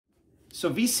So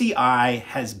VCI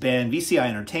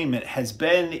Entertainment has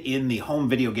been in the home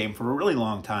video game for a really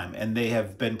long time, and they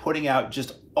have been putting out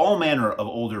just all manner of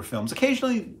older films,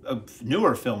 occasionally a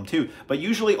newer film too, but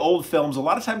usually old films, a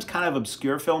lot of times kind of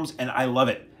obscure films, and I love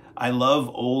it. I love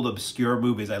old obscure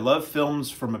movies. I love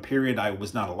films from a period I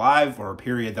was not alive or a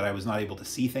period that I was not able to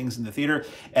see things in the theater,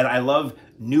 and I love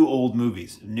new old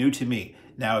movies, new to me.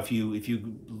 Now, if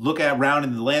you look around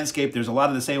in the landscape, there's a lot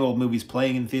of the same old movies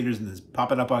playing in theaters and it's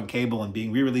popping up on cable and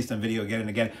being re-released on video again and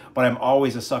again. But I'm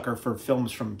always a sucker for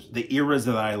films from the eras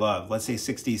that I love. Let's say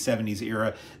 60s, 70s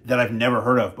era that I've never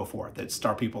heard of before, that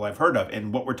star people I've heard of.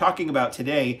 And what we're talking about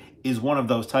today is one of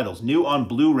those titles. New on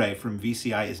Blu-ray from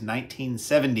VCI is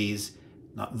 1970s,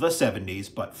 not the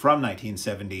 70s, but from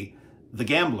 1970, The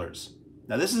Gamblers.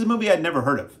 Now, this is a movie I'd never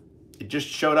heard of. It just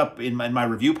showed up in my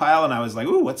review pile, and I was like,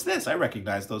 ooh, what's this? I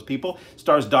recognize those people.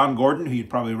 Stars Don Gordon, who you'd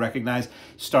probably recognize.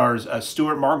 Stars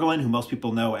Stuart Margolin, who most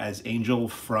people know as Angel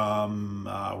from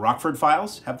Rockford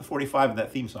Files. Have the 45 of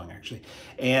that theme song, actually.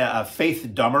 And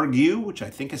Faith Domergue, which I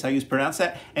think is how you pronounce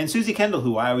that. And Suzy Kendall,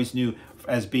 who I always knew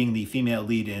as being the female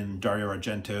lead in Dario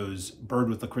Argento's Bird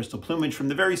with the Crystal Plumage from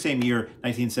the very same year,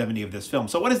 1970, of this film.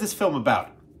 So what is this film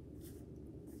about?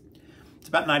 It's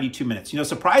about 92 minutes. You know,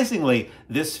 surprisingly,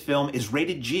 this film is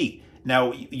rated G.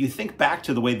 Now, you think back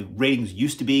to the way the ratings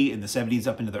used to be in the 70s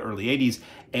up into the early 80s,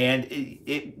 and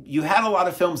you had a lot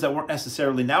of films that weren't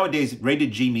necessarily, nowadays,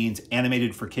 rated G means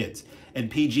animated for kids, and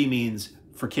PG means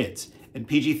for kids, and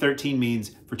PG-13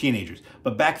 means for teenagers.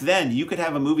 But back then, you could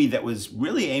have a movie that was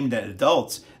really aimed at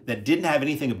adults that didn't have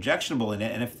anything objectionable in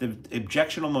it, and if the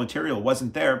objectionable material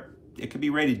wasn't there, it could be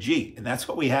rated G, and that's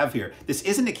what we have here. This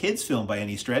isn't a kid's film by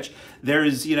any stretch.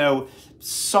 There's, you know,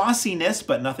 sauciness,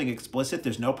 but nothing explicit.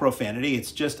 There's no profanity.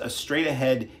 It's just a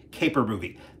straight-ahead caper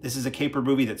movie. This is a caper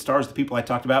movie that stars the people I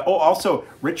talked about. Oh, also,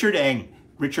 Richard Ng,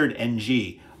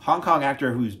 Hong Kong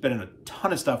actor who's been in a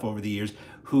ton of stuff over the years,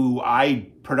 who I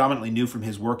predominantly knew from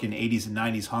his work in 80s and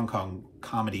 90s Hong Kong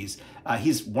comedies.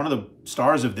 He's one of the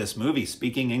stars of this movie,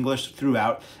 speaking English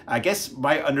throughout. I guess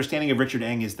my understanding of Richard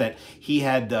Ng is that he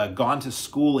had gone to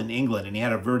school in England, and he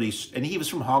had and he was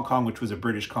from Hong Kong, which was a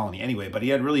British colony anyway, but he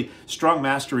had really strong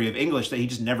mastery of English that he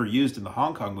just never used in the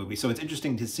Hong Kong movie. So it's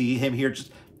interesting to see him here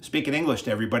just speaking English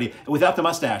to everybody without the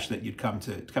mustache that you'd come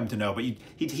to know. But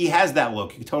he has that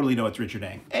look. You totally know it's Richard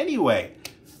Ng. Anyway,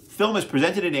 film is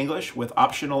presented in English with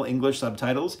optional English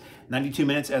subtitles. 92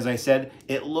 minutes, as I said.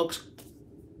 It looks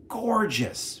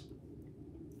gorgeous.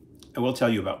 I will tell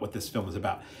you about what this film is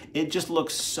about. It just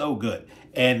looks so good,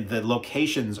 and the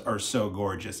locations are so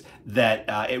gorgeous that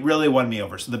it really won me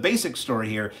over. So the basic story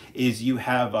here is you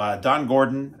have Don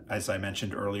Gordon, as I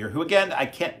mentioned earlier, who, again, I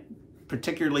can't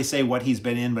particularly say what he's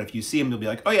been in, but if you see him, you'll be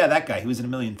like, oh yeah, that guy. He was in a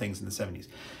million things in the 70s.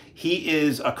 He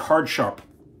is a card sharp.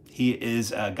 He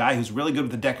is a guy who's really good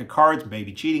with a deck of cards,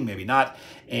 maybe cheating, maybe not.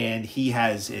 And he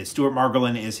has, Stuart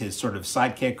Margolin is his sort of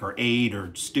sidekick or aide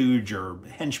or stooge or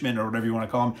henchman or whatever you want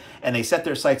to call him. And they set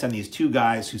their sights on these two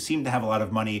guys who seem to have a lot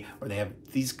of money, or they have,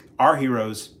 our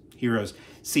heroes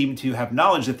seem to have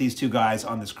knowledge that these two guys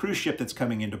on this cruise ship that's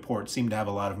coming into port seem to have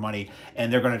a lot of money,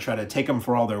 and they're going to try to take them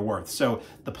for all they're worth. So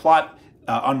the plot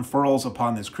unfurls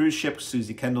upon this cruise ship.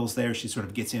 Suzy Kendall's there. She sort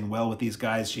of gets in well with these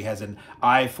guys. She has an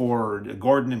eye for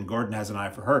Gordon, and Gordon has an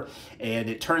eye for her. And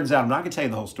it turns out, I'm not going to tell you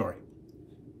the whole story.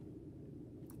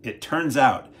 It turns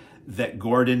out that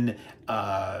Gordon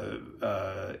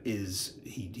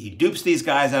he dupes these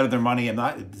guys out of their money. I'm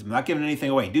not giving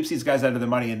anything away. He dupes these guys out of their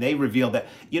money, and they reveal that,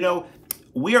 you know,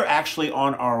 we are actually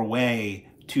on our way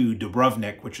to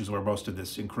Dubrovnik, which is where most of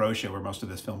this, in Croatia, where most of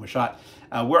this film was shot.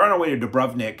 We're on our way to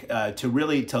Dubrovnik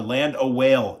to land a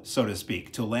whale, so to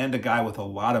speak, to land a guy with a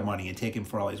lot of money and take him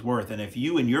for all he's worth. And if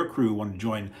you and your crew want to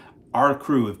join our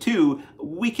crew of two,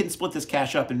 we can split this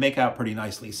cash up and make out pretty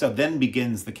nicely. So then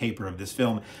begins the caper of this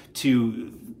film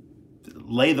to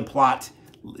lay the plot,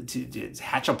 to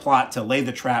hatch a plot, to lay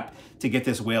the trap, to get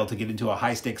this whale to get into a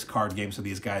high-stakes card game so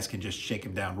these guys can just shake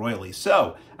him down royally.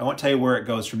 So I won't tell you where it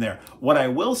goes from there. What I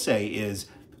will say is,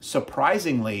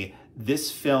 surprisingly,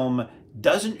 this film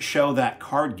doesn't show that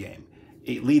card game.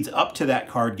 It leads up to that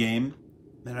card game.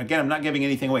 And again, I'm not giving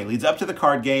anything away. It leads up to the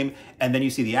card game, and then you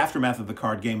see the aftermath of the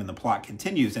card game, and the plot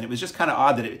continues. And it was just kind of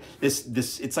odd that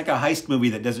it's like a heist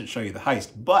movie that doesn't show you the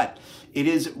heist, but it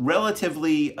is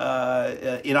relatively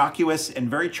innocuous and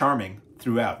very charming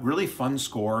throughout. Really fun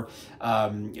score,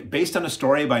 based on a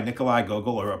story by Nikolai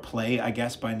Gogol, or a play, I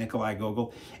guess, by Nikolai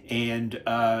Gogol. And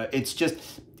it's just,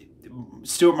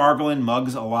 Stuart Margolin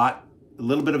mugs a lot. A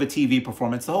little bit of a TV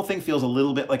performance. The whole thing feels a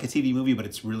little bit like a TV movie, but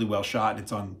it's really well shot. It's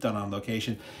done on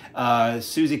location.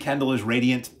 Suzy Kendall is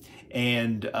radiant.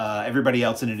 and everybody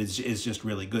else in it is just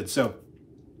really good. So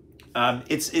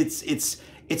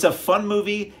it's a fun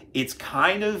movie. It's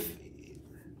kind of,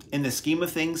 in the scheme of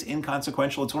things,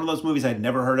 inconsequential. It's one of those movies I'd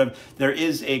never heard of. There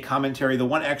is a commentary. The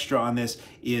one extra on this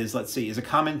is, let's see, is a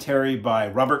commentary by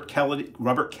Robert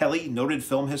Kelly, noted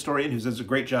film historian, who does a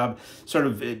great job sort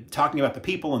of talking about the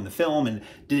people in the film, and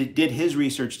did his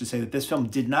research to say that this film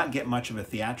did not get much of a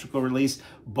theatrical release,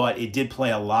 but it did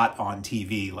play a lot on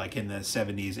TV, like in the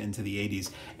 70s into the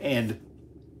 80s. And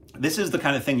this is the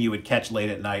kind of thing you would catch late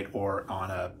at night or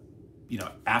on a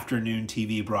afternoon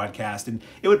TV broadcast, and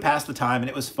it would pass the time, and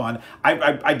it was fun.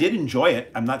 I did enjoy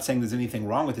it. I'm not saying there's anything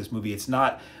wrong with this movie. It's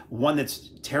not one that's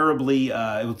terribly,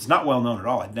 it's not well known at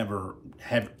all. I'd never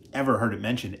have ever heard it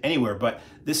mentioned anywhere, but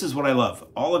this is what I love.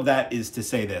 All of that is to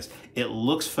say this: it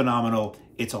looks phenomenal.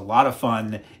 It's a lot of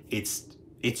fun.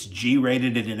 It's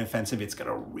G-rated and inoffensive. It's got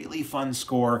a really fun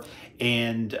score,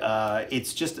 and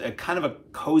it's just a kind of a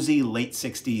cozy late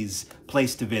 60s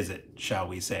place to visit, shall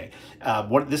we say.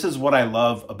 This is what I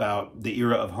love about the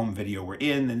era of home video we're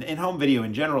in, and home video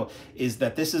in general, is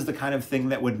that this is the kind of thing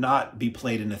that would not be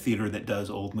played in a theater that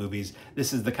does old movies.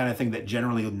 This is the kind of thing that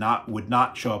generally would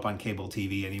not show up on cable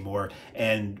TV anymore,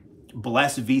 and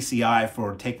bless VCI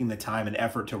for taking the time and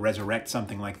effort to resurrect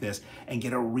something like this and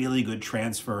get a really good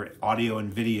transfer, audio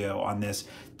and video, on this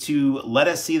to let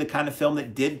us see the kind of film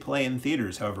that did play in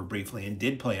theaters, however briefly, and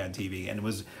did play on TV and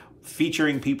was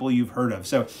featuring people you've heard of.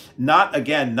 So not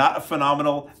a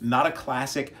phenomenal, not a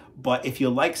classic, but if you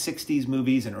like 60s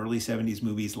movies and early 70s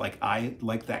movies like I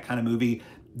like that kind of movie,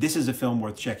 this is a film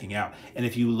worth checking out. And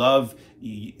if you love,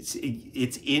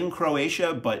 it's in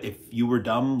Croatia, but if you were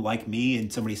dumb like me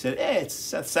and somebody said, hey, it's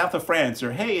south of France,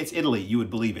 or hey, it's Italy, you would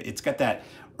believe it. It's got that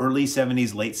early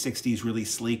 70s, late 60s, really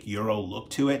sleek Euro look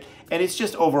to it. And it's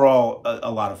just overall a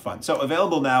lot of fun. So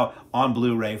available now on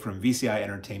Blu-ray from VCI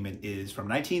Entertainment is from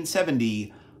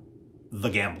 1970, The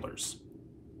Gamblers.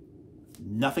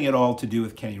 Nothing at all to do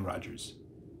with Kenny Rogers.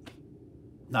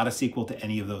 Not a sequel to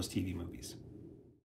any of those TV movies.